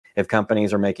If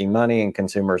companies are making money and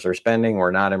consumers are spending,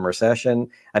 we're not in recession.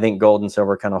 I think gold and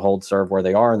silver kind of hold serve where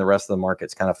they are, and the rest of the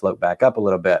markets kind of float back up a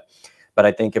little bit. But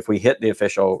I think if we hit the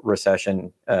official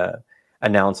recession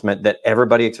announcement that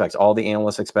everybody expects, all the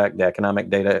analysts expect, the economic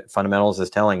data fundamentals is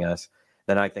telling us,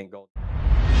 then I think gold.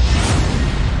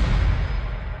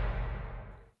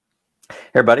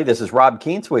 Hey everybody, this is Rob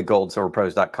Kientz with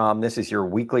GoldSilverPros.com. This is your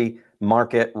weekly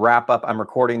market wrap-up. I'm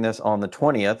recording this on the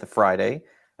 20th, Friday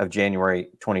of January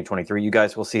 2023. You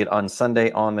guys will see it on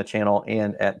Sunday on the channel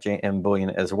and at JM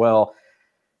Bullion as well.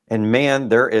 And man,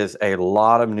 there is a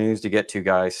lot of news to get to,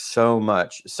 guys. So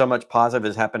much positive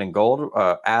has happened in gold.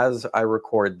 As I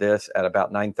record this at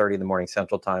about 9:30 in the morning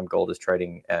Central Time, gold is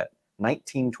trading at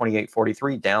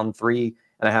 $19.2843, down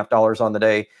 $3.50 on the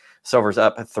day. Silver's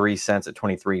up 3 cents at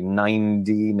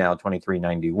 $23.90, now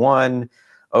 $23.91.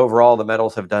 Overall, the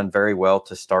metals have done very well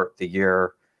to start the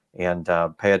year. And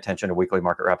pay attention to weekly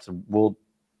market wraps. We'll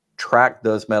track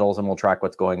those metals and we'll track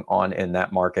what's going on in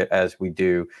that market as we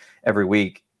do every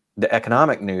week. The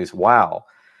economic news, wow.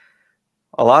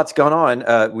 A lot's going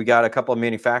on. We got a couple of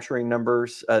manufacturing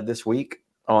numbers this week.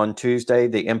 On Tuesday,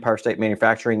 the Empire State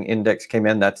Manufacturing Index came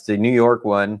in. That's the New York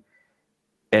one.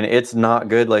 And it's not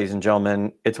good, ladies and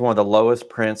gentlemen. It's one of the lowest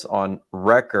prints on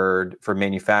record for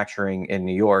manufacturing in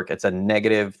New York. It's a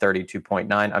negative 32.9.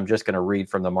 I'm just going to read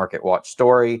from the Market Watch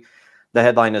story. The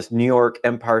headline is New York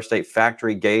Empire State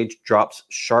Factory Gauge drops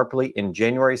sharply in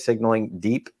January, signaling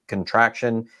deep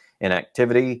contraction in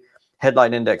activity.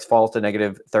 Headline index falls to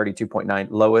negative 32.9,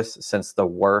 lowest since the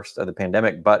worst of the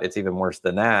pandemic, but it's even worse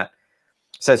than that.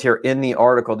 It says here in the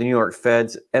article, the New York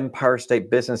Fed's Empire State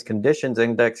Business Conditions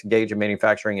Index, gauge of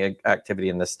manufacturing activity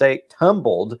in the state,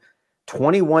 tumbled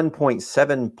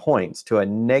 21.7 points to a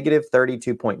negative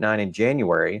 32.9 in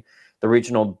January, the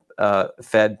regional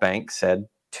Fed bank said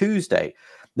Tuesday.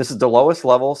 This is the lowest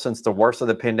level since the worst of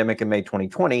the pandemic in May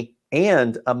 2020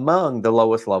 and among the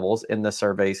lowest levels in the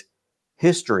survey's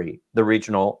history, the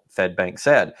regional Fed bank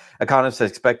said. Economists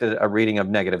expected a reading of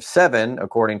 -7,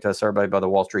 according to a survey by the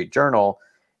Wall Street Journal.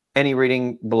 Any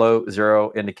reading below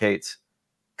 0 indicates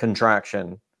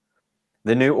contraction.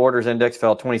 The new orders index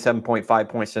fell 27.5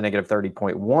 points to negative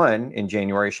 30.1 in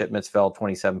January. Shipments fell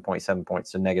 27.7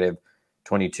 points to negative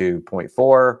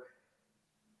 22.4.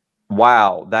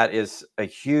 Wow, that is a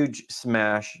huge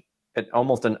smash,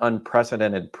 almost an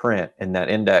unprecedented print in that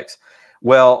index.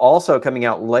 Well, also coming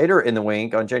out later in the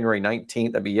week on January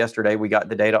 19th, that'd be yesterday, we got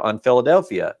the data on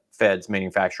Philadelphia Fed's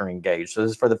manufacturing gauge. So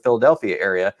this is for the Philadelphia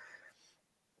area.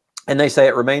 And they say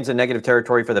it remains in negative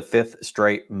territory for the 5th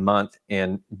straight month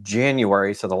in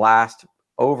January. So the last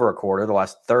over a quarter, the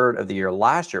last third of the year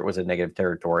last year, it was in negative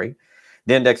territory.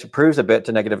 The index improves a bit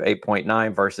to negative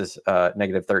 8.9 versus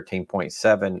negative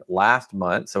 13.7 last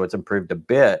month. So it's improved a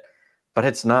bit, but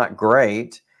it's not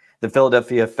great. The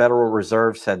Philadelphia Federal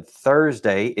Reserve said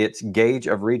Thursday its gauge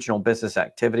of regional business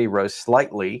activity rose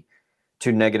slightly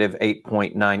to negative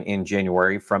 8.9 in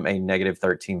January from a negative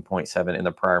 13.7 in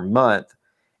the prior month.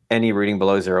 Any reading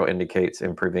below 0 indicates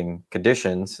improving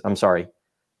conditions. I'm sorry,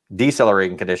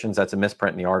 decelerating conditions. That's a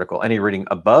misprint in the article. Any reading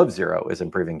above 0 is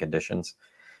improving conditions.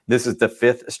 This is the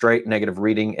 5th straight negative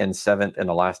reading and 7th in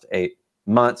the last 8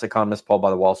 months. Economists polled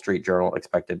by the Wall Street Journal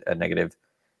expected a negative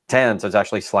 10. So it's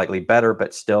actually slightly better,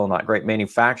 but still not great.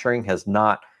 Manufacturing has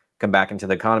not come back into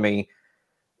the economy.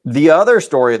 The other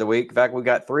story of the week, in fact, we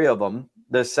got 3 of them.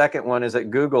 The second one is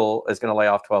that Google is going to lay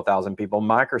off 12,000 people.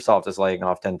 Microsoft is laying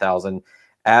off 10,000.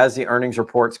 As the earnings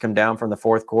reports come down from the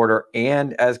 4th quarter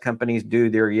and as companies do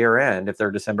their year end, if they're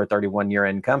December 31 year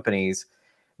end companies,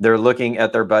 they're looking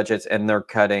at their budgets and they're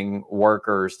cutting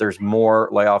workers. There's more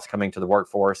layoffs coming to the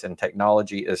workforce, and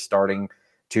technology is starting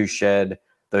to shed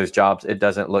those jobs. It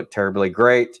doesn't look terribly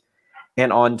great.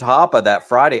 And on top of that,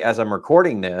 Friday, as I'm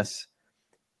recording this,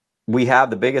 we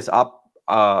have the biggest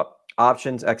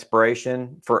options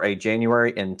expiration for a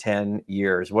January in 10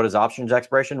 years. What is options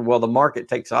expiration? Well, the market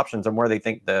takes options on where they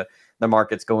think the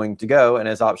market's going to go. And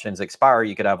as options expire,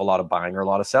 you could have a lot of buying or a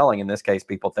lot of selling. In this case,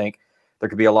 people think there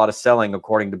could be a lot of selling,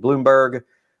 according to Bloomberg.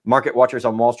 Market watchers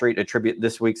on Wall Street attribute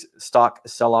this week's stock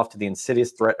sell-off to the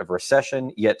insidious threat of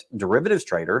recession, yet derivatives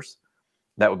traders,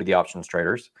 that would be the options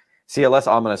traders, see a less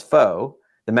ominous foe,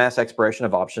 the mass expiration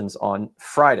of options on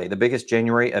Friday, the biggest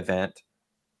January event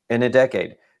in a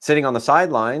decade. Sitting on the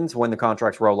sidelines when the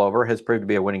contracts roll over has proved to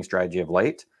be a winning strategy of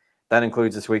late. That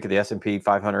includes this week of the S&P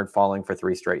 500 falling for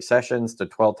 3 straight sessions to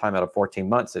 12th time out of 14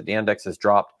 months that the index has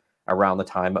dropped around the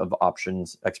time of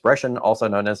options expiration, also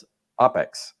known as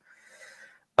OPEX.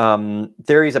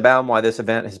 Theories abound why this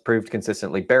event has proved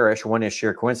consistently bearish. One is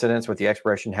sheer coincidence, with the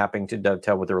expiration happening to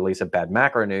dovetail with the release of bad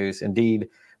macro news. Indeed,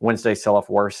 Wednesday's sell-off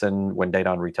worsened when data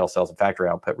on retail sales and factory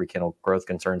output rekindled growth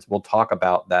concerns. We'll talk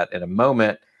about that in a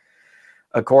moment.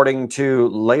 According to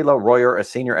Layla Royer, a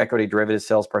senior equity derivatives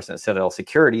salesperson at Citadel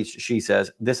Securities, she says,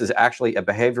 this is actually a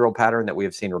behavioral pattern that we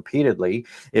have seen repeatedly.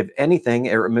 If anything,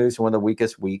 it removes one of the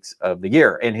weakest weeks of the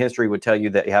year. And history would tell you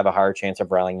that you have a higher chance of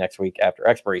rallying next week after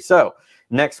expiry. So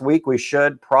next week, we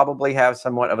should probably have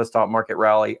somewhat of a stock market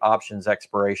rally. Options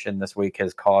expiration this week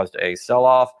has caused a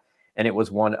sell-off, and it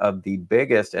was one of the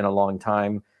biggest in a long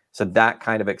time. So that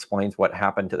kind of explains what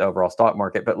happened to the overall stock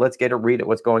market. But let's get a read at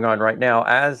what's going on right now.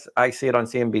 As I see it on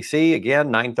CNBC, again,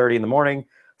 9:30 in the morning,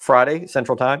 Friday,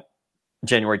 Central Time,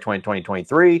 January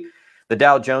 2023. The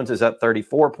Dow Jones is up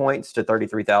 34 points to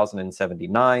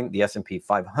 33,079. The S&P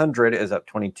 500 is up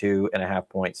 22.5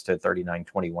 points to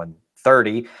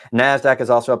 39,2130. NASDAQ is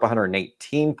also up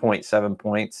 118.7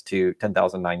 points to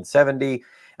 10,970.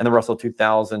 And the Russell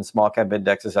 2000 small cap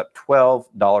index is up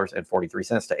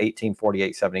 $12.43 to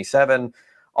 1848.77.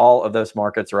 All of those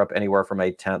markets are up anywhere from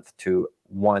 0.1% to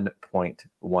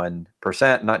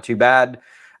 1.1%. Not too bad.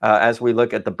 As we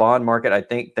look at the bond market, I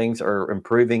think things are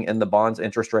improving in the bonds.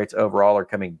 Interest rates overall are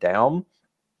coming down.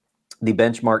 The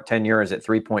benchmark 10-year is at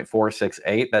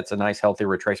 3.468. That's a nice healthy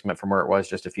retracement from where it was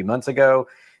just a few months ago.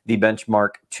 The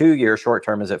benchmark 2-year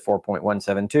short-term is at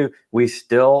 4.172. We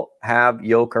still have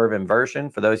yield curve inversion.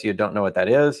 For those of you who don't know what that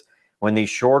is, when the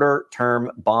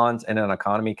shorter-term bonds in an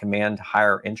economy command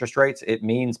higher interest rates, it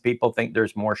means people think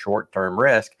there's more short-term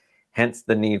risk, hence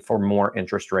the need for more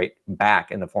interest rate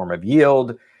back in the form of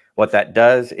yield. What that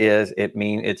does is it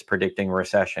means it's predicting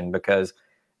recession, because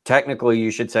technically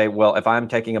you should say, well, if I'm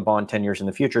taking a bond 10 years in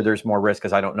the future, there's more risk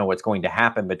because I don't know what's going to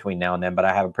happen between now and then, but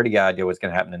I have a pretty good idea what's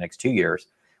going to happen in the next 2 years.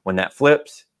 When that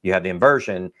flips, you have the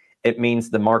inversion. It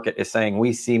means the market is saying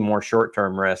we see more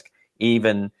short-term risk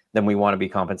even than we want to be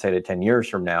compensated 10 years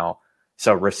from now.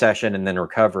 So recession and then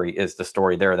recovery is the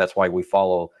story there. That's why we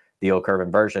follow the yield curve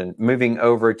inversion. Moving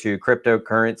over to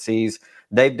cryptocurrencies,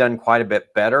 they've done quite a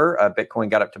bit better. Bitcoin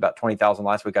got up to about 20,000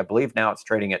 last week, I believe. Now it's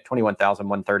trading at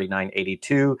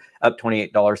 21,139.82, up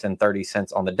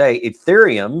 $28.30 on the day.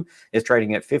 Ethereum is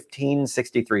trading at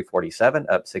 1563.47,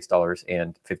 up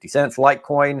 $6.50.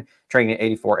 Litecoin trading at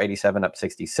 84.87, up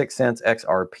 66 cents.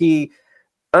 XRP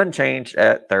unchanged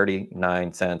at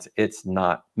 39 cents. It's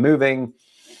not moving.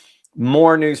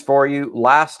 More news for you.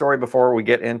 Last story before we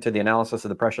get into the analysis of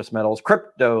the precious metals.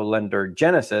 Crypto lender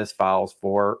Genesis files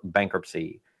for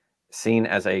bankruptcy, seen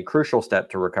as a crucial step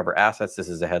to recover assets. This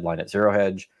is a headline at Zero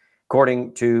Hedge.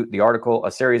 According to the article,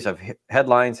 a series of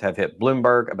headlines have hit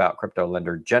Bloomberg about crypto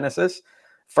lender Genesis.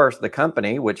 First, the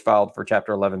company, which filed for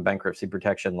Chapter 11 bankruptcy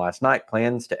protection last night,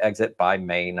 plans to exit by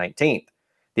May 19th.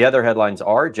 The other headlines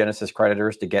are Genesis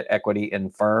creditors to get equity in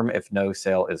firm if no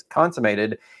sale is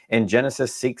consummated, and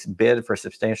Genesis seeks bid for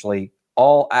substantially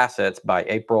all assets by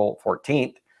April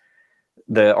 14th.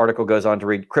 The article goes on to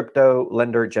read, crypto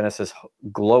lender Genesis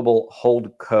Global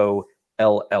Holdco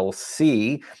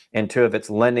LLC and two of its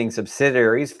lending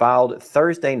subsidiaries filed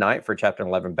Thursday night for Chapter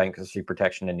 11 bankruptcy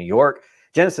protection in New York.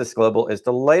 Genesis Global is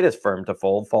the latest firm to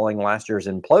fold following last year's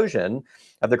implosion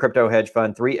of the crypto hedge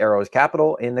fund Three Arrows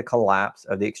Capital in the collapse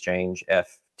of the exchange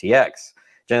FTX.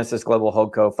 Genesis Global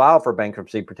Holdco filed for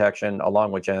bankruptcy protection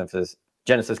along with Genesis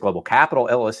Global Capital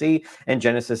LLC and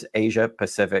Genesis Asia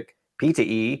Pacific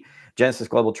PTE. Genesis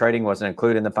Global Trading wasn't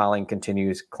included in the filing,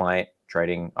 continues client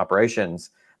trading operations.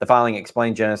 The filing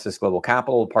explained Genesis Global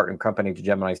Capital, a partner company to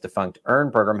Gemini's defunct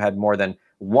EARN program, had more than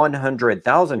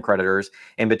 100,000 creditors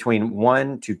and between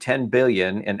 1 to 10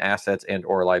 billion in assets and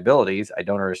or liabilities. I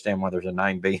don't understand why there's a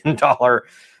 $9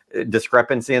 billion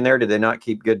discrepancy in there. Did they not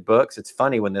keep good books? It's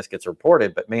funny when this gets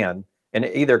reported, but man, in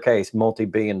either case,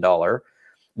 multi-billion dollar.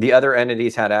 The other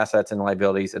entities had assets and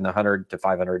liabilities in the 100 to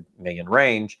 500 million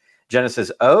range.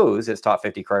 Genesis owes its top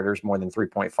 50 creditors more than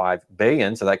 3.5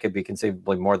 billion, so that could be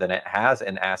conceivably more than it has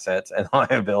in assets and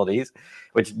liabilities,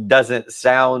 which doesn't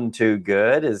sound too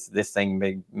good, as this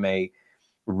thing may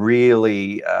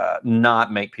really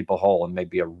not make people whole and may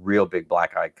be a real big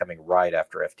black eye coming right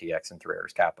after FTX and Three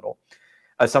Arrows Capital.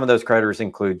 Some of those creditors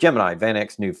include Gemini,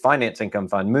 VanEck, New Finance Income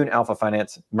Fund, Moon Alpha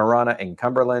Finance, Marana, and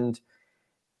Cumberland.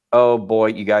 Oh boy,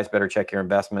 you guys better check your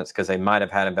investments, because they might have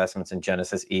had investments in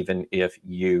Genesis even if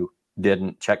you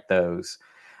didn't check those.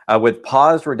 With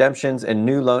paused redemptions and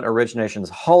new loan originations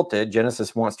halted,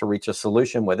 Genesis wants to reach a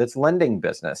solution with its lending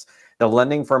business. The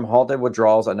lending firm halted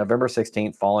withdrawals on November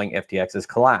 16th following FTX's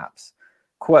collapse.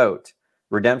 Quote,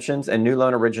 Redemptions and new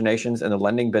loan originations in the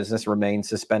lending business remain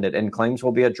suspended, and claims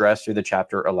will be addressed through the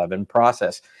Chapter 11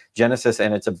 process. Genesis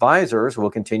and its advisors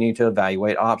will continue to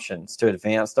evaluate options to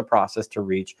advance the process to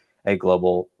reach a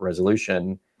global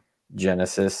resolution,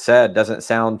 Genesis said. Doesn't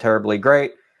sound terribly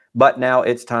great, but now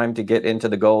it's time to get into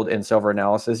the gold and silver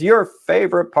analysis, your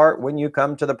favorite part when you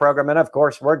come to the program. And of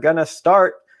course, we're going to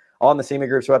start on the CME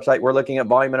Group's website. We're looking at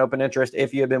volume and open interest.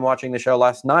 If you had been watching the show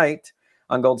last night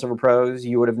on Gold Silver Pros,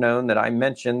 you would have known that I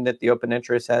mentioned that the open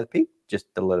interest has peaked just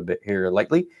a little bit here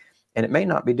lately, and it may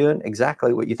not be doing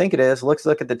exactly what you think it is. Let's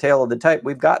look at the tail of the tape.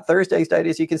 We've got Thursday's data,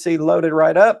 as you can see, loaded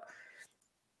right up.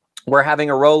 We're having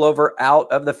a rollover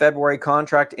out of the February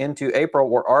contract into April.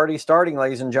 We're already starting,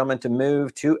 ladies and gentlemen, to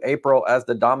move to April as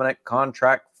the dominant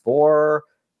contract for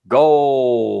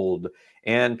gold.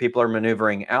 And people are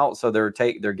maneuvering out, so they're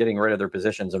getting rid of their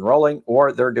positions and rolling,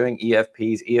 or they're doing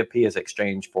EFPs. EFP is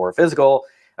exchange for physical.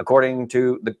 According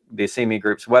to the CME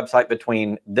Group's website,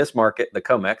 between this market, the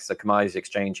COMEX, the Commodities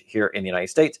Exchange here in the United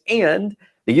States, and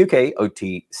the UK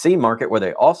OTC market, where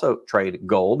they also trade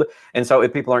gold. And so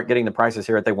if people aren't getting the prices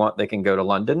here that they want, they can go to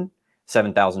London.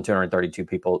 7,232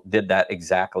 people did that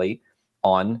exactly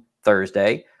on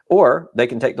Thursday. Or they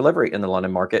can take delivery in the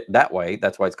London market that way.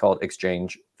 That's why it's called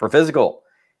exchange for physical.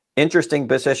 Interesting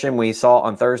position we saw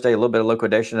on Thursday, a little bit of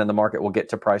liquidation in the market. We'll get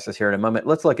to prices here in a moment.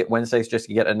 Let's look at Wednesdays just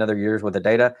to get another year's worth of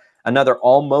data. Another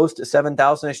almost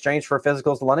 7,000 exchange for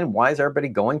physicals to London. Why is everybody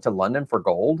going to London for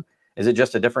gold? Is it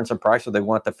just a difference in price or they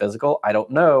want the physical? I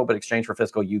don't know, but exchange for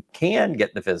physical, you can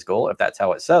get the physical if that's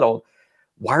how it's settled.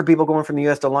 Why are people going from the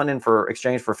US to London for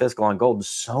exchange for physical on gold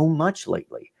so much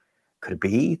lately? Could it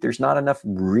be there's not enough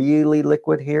really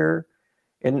liquid here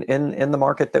in the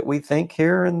market that we think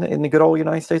here in the good old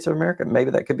United States of America? Maybe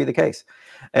that could be the case.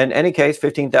 In any case,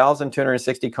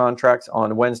 15,260 contracts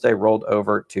on Wednesday rolled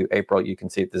over to April. You can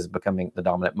see this is becoming the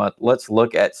dominant month. Let's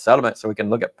look at settlement so we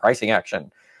can look at pricing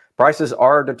action. Prices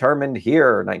are determined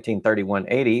here,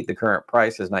 1931.80. The current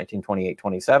price is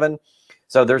 1928.27.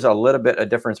 So there's a little bit of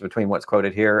difference between what's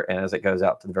quoted here and as it goes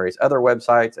out to the various other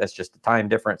websites. It's just the time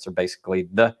difference are basically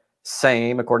the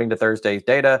same according to Thursday's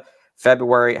data.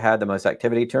 February had the most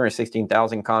activity,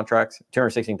 216,000 contracts,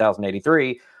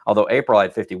 216,083, although April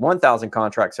had 51,000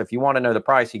 contracts. So if you want to know the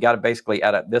price, you got to basically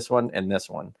add up this one and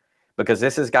this one, because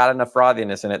this has got enough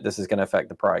frothiness in it. This is going to affect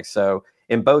the price. So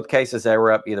in both cases, they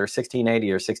were up either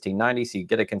 1680 or 1690. So you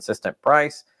get a consistent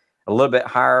price. A little bit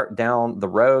higher down the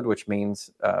road, which means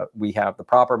we have the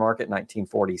proper market,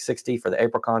 1940.60 for the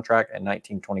April contract and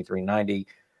 1923.90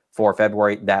 for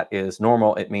February. That is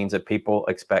normal. It means that people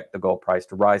expect the gold price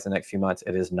to rise the next few months.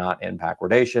 It is not in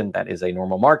backwardation. That is a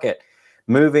normal market.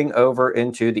 Moving over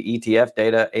into the ETF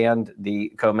data and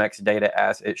the COMEX data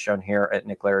as it's shown here at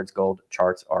Nick Laird's Gold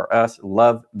Charts R Us.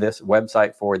 Love this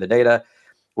website for the data.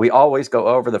 We always go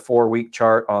over the 4-week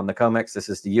chart on the COMEX. This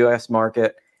is the US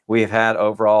market. We have had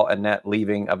overall a net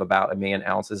leaving of about 1 million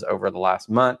ounces over the last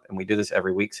month. And we do this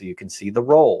every week so you can see the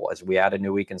roll. As we add a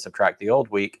new week and subtract the old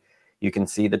week, you can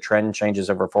see the trend changes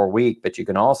over 4 weeks, but you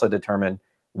can also determine,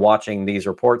 watching these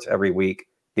reports every week,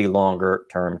 the longer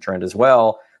term trend as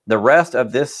well. The rest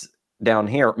of this down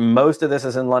here, most of this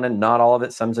is in London, not all of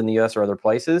it. Some's in the US or other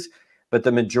places, but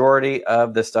the majority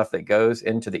of the stuff that goes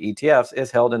into the ETFs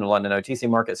is held in the London OTC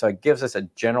market. So it gives us a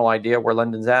general idea where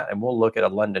London's at, and we'll look at a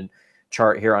London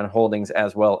chart here on holdings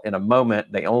as well in a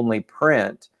moment. They only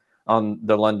print on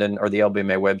the London or the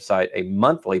LBMA website a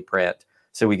monthly print.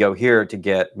 So we go here to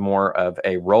get more of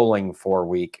a rolling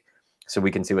 4-week so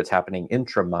we can see what's happening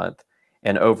intra-month.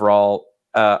 And overall,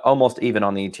 almost even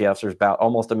on the ETFs. There's about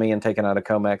almost 1 million taken out of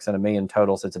COMEX and 1 million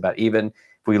total, so it's about even.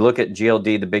 If we look at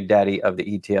GLD, the big daddy of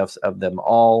the ETFs of them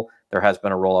all, there has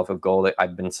been a roll-off of gold.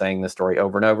 I've been saying this story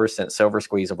over and over since Silver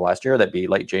Squeeze of last year. That'd be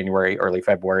late January, early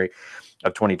February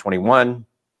of 2021.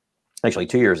 Actually,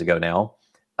 2 years ago now.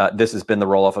 This has been the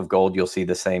roll-off of gold. You'll see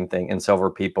the same thing in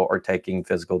silver. People are taking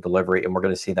physical delivery, and we're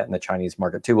going to see that in the Chinese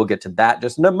market too. We'll get to that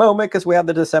just in a moment because we have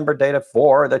the December data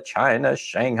for the China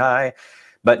Shanghai.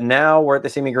 But now we're at the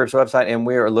CME Group's website, and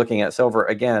we are looking at silver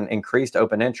again, increased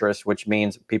open interest, which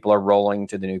means people are rolling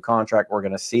to the new contract. We're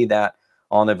going to see that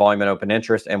on the volume and open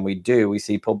interest, and we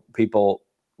see people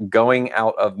going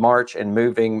out of March and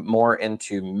moving more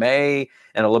into May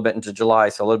and a little bit into July.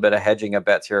 So a little bit of hedging of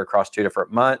bets here across 2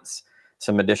 different months.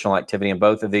 Some additional activity in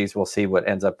both of these. We'll see what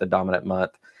ends up the dominant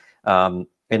month. In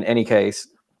any case,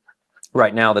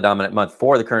 right now, the dominant month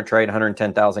for the current trade,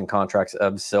 110,000 contracts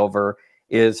of silver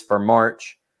is for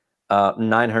March.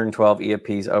 912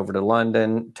 EFPs over to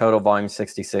London. Total volume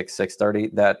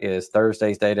 66,630. That is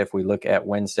Thursday's data. If we look at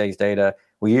Wednesday's data,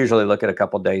 we usually look at a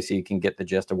couple days so you can get the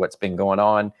gist of what's been going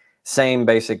on. Same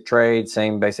basic trade,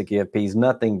 same basic EFPs,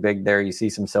 nothing big there. You see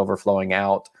some silver flowing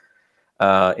out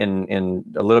in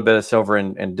a little bit of silver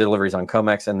and deliveries on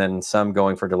COMEX, and then some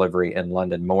going for delivery in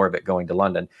London, more of it going to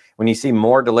London. When you see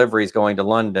more deliveries going to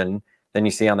London than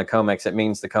you see on the COMEX, it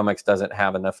means the COMEX doesn't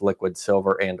have enough liquid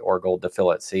silver and or gold to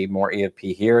fill it. See, more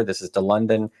EFP here. This is to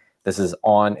London. This is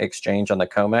on exchange on the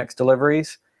COMEX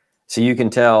deliveries. So you can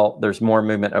tell there's more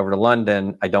movement over to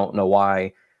London. I don't know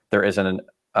why there isn't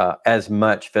as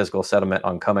much physical settlement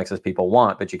on COMEX as people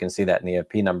want, but you can see that in the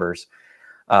EFP numbers.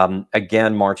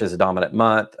 Again, March is a dominant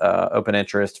month. Open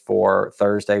interest for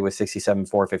Thursday was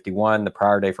 67,451. The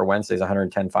prior day for Wednesday is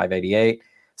 110,588.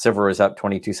 Silver was up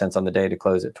 22 cents on the day to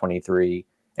close at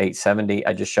 23,870.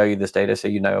 I just show you this data so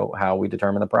you know how we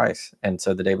determine the price. And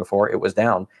so the day before it was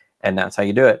down, and that's how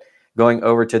you do it. Going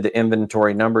over to the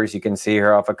inventory numbers, you can see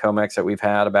here off of COMEX that we've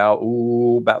had about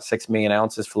 6 million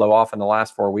ounces flow off in the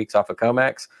last 4 weeks off of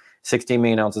COMEX, 16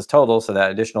 million ounces total. So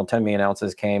that additional 10 million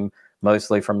ounces came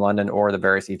mostly from London or the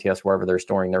various ETFs wherever they're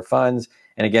storing their funds.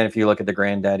 And again, if you look at the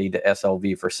granddaddy, the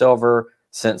SLV for silver,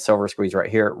 cent silver squeeze right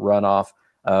here, runoff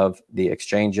of the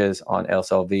exchanges on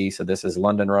SLV. So this is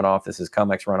London runoff. This is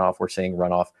COMEX runoff. We're seeing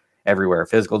runoff everywhere.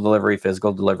 Physical delivery,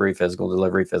 physical delivery, physical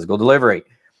delivery, physical delivery.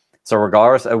 So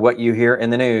regardless of what you hear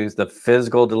in the news, the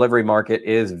physical delivery market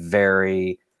is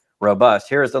very robust.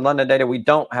 Here is the London data. We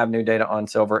don't have new data on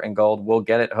silver and gold. We'll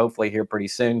get it hopefully here pretty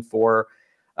soon for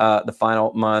the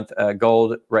final month.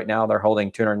 Gold right now, they're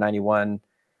holding 291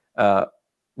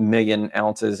 million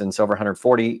ounces and silver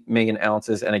 140 million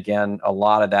ounces. And again, a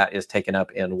lot of that is taken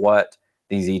up in what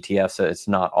these ETFs, so it's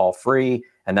not all free.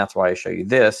 And that's why I show you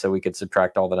this, so we could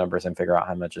subtract all the numbers and figure out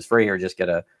how much is free or just get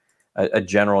a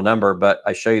general number. But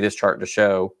I show you this chart to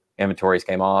show inventories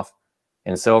came off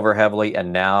in silver heavily,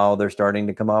 and now they're starting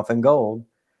to come off in gold.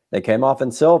 They came off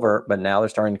in silver, but now they're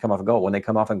starting to come off in gold. When they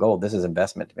come off in gold, this is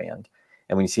investment demand.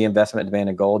 And when you see investment demand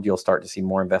in gold, you'll start to see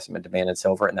more investment demand in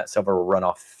silver, and that silver will run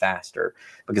off faster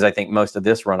because I think most of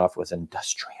this runoff was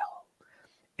industrial.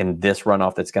 And this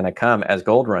runoff that's going to come as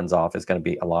gold runs off is going to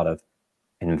be a lot of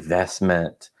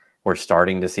investment. We're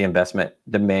starting to see investment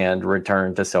demand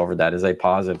return to silver. That is a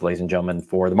positive, ladies and gentlemen,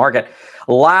 for the market.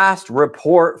 Last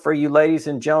report for you, ladies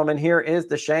and gentlemen. Here is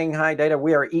the Shanghai data.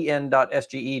 We are en.sge.com.cn.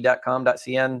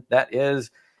 That is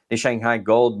the Shanghai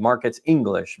Gold Markets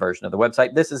English version of the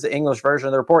website. This is the English version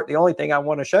of the report. The only thing I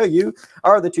want to show you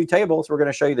are the two tables. We're going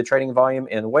to show you the trading volume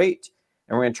in weight,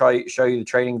 and we're going to show you the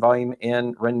trading volume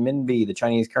in renminbi, the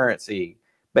Chinese currency.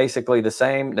 Basically the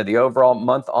same. The overall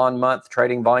month-on-month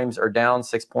trading volumes are down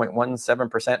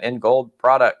 6.17% in gold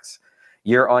products.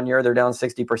 Year on year, they're down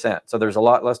 60%. So there's a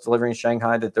lot less delivery in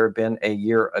Shanghai that there have been a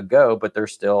year ago, but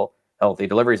there's still healthy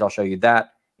deliveries. I'll show you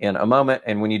that in a moment.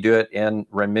 And when you do it in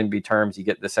renminbi terms, you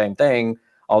get the same thing,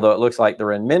 although it looks like the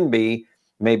renminbi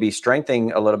may be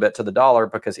strengthening a little bit to the dollar,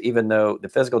 because even though the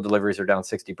physical deliveries are down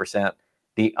 60%,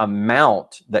 the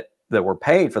amount that were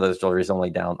paid for those deliveries is only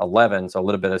down 11. So a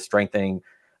little bit of strengthening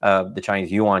of the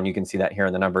Chinese yuan. You can see that here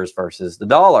in the numbers versus the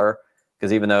dollar,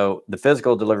 because even though the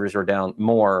physical deliveries are down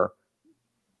more,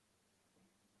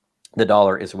 the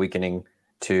dollar is weakening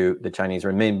to the Chinese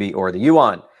renminbi or the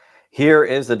yuan. Here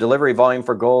is the delivery volume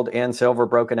for gold and silver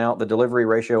broken out. The delivery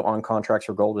ratio on contracts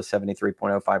for gold is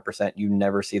 73.05%. You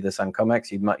never see this on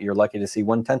COMEX. You're lucky to see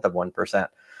 0.1%.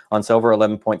 On silver,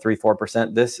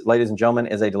 11.34%. This, ladies and gentlemen,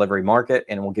 is a delivery market,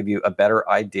 and will give you a better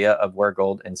idea of where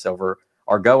gold and silver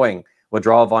are going.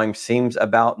 Withdrawal volume seems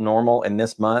about normal in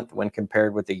this month when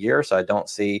compared with the year, so I don't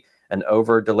see an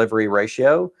over delivery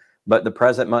ratio. But the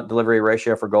present month delivery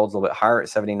ratio for gold is a little bit higher at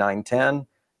 79.10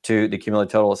 to the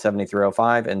cumulative total of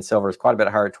 73.05, and silver is quite a bit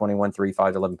higher at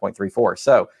 21.35 to 11.34.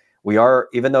 So we are,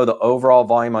 even though the overall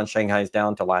volume on Shanghai is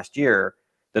down to last year,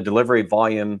 the delivery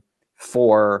volume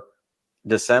for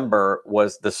December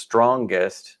was the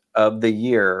strongest of the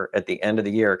year at the end of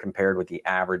the year compared with the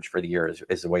average for the year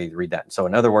is the way you read that. So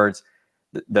in other words,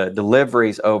 the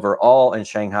deliveries overall in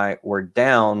Shanghai were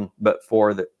down, but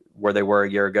for where they were a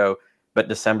year ago, but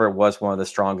December was one of the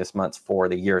strongest months for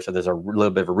the year. So there's a little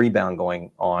bit of a rebound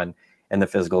going on in the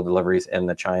physical deliveries in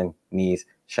the Chinese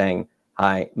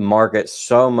Shanghai market.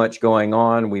 So much going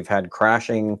on. We've had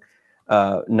crashing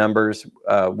numbers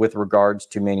with regards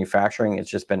to manufacturing. It's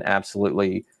just been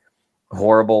absolutely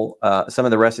horrible. Some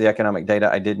of the rest of the economic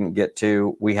data I didn't get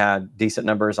to. We had decent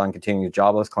numbers on continuing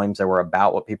jobless claims that were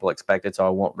about what people expected, so I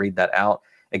won't read that out.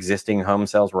 Existing home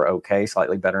sales were okay,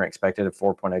 slightly better than expected at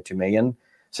 4.02 million.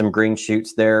 Some green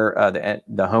shoots there.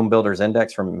 The Home Builders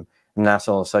Index from the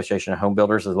National Association of Home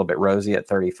Builders is a little bit rosy at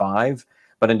 35,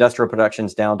 but industrial production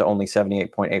is down to only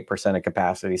 78.8% of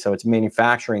capacity. So it's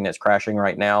manufacturing that's crashing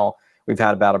right now. We've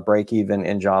had about a break even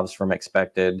in jobs from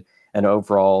expected, and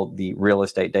overall the real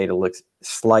estate data looks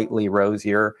slightly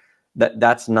rosier.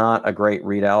 That's not a great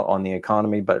readout on the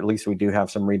economy, but at least we do have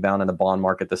some rebound in the bond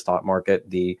market, the stock market,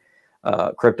 the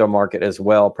crypto market as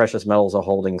well. Precious metals are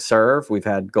holding serve. We've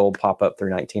had gold pop up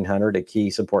through 1900, a key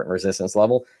support and resistance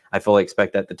level. I fully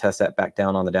expect that to test that back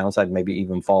down on the downside, maybe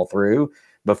even fall through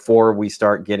before we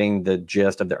start getting the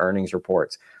gist of the earnings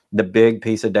reports. The big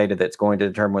piece of data that's going to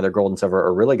determine whether gold and silver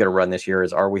are really going to run this year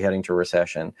is, are we heading to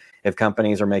recession? If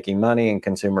companies are making money and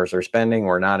consumers are spending,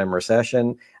 we're not in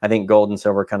recession. I think gold and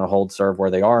silver kind of hold serve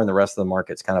where they are, and the rest of the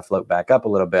markets kind of float back up a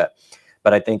little bit.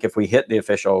 But I think if we hit the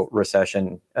official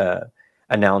recession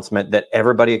announcement that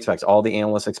everybody expects, all the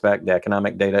analysts expect, the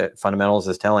economic data fundamentals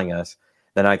is telling us,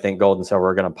 then I think gold and silver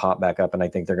are going to pop back up, and I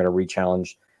think they're going to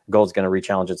re-challenge. Gold's going to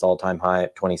re-challenge its all-time high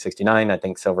at 2069. I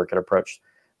think silver could approach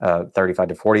 35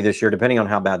 to 40 this year, depending on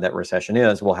how bad that recession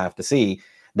is. We'll have to see.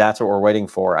 That's what we're waiting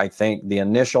for. I think the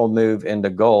initial move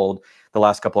into gold the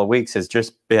last couple of weeks has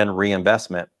just been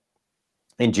reinvestment.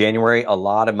 In January, a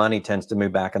lot of money tends to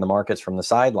move back in the markets from the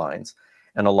sidelines,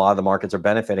 and a lot of the markets are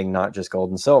benefiting, not just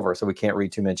gold and silver. So we can't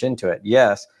read too much into it.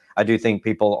 Yes, I do think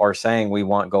people are saying we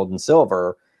want gold and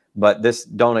silver, but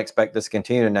don't expect this to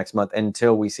continue next month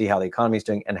until we see how the economy is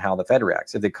doing and how the Fed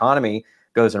reacts. If the economy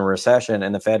goes in a recession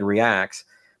and the Fed reacts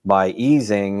by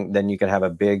easing, then you could have a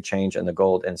big change in the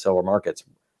gold and silver markets.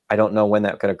 I don't know when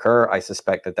that could occur. I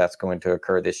suspect that that's going to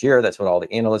occur this year. That's what all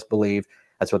the analysts believe.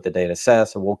 That's what the data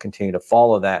says. So we'll continue to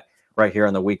follow that right here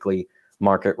on the weekly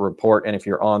market report. And if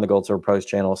you're on the Gold Silver Pros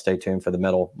channel, stay tuned for the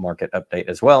metal market update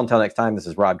as well. Until next time, this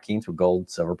is Rob Keens with Gold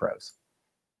Silver Pros.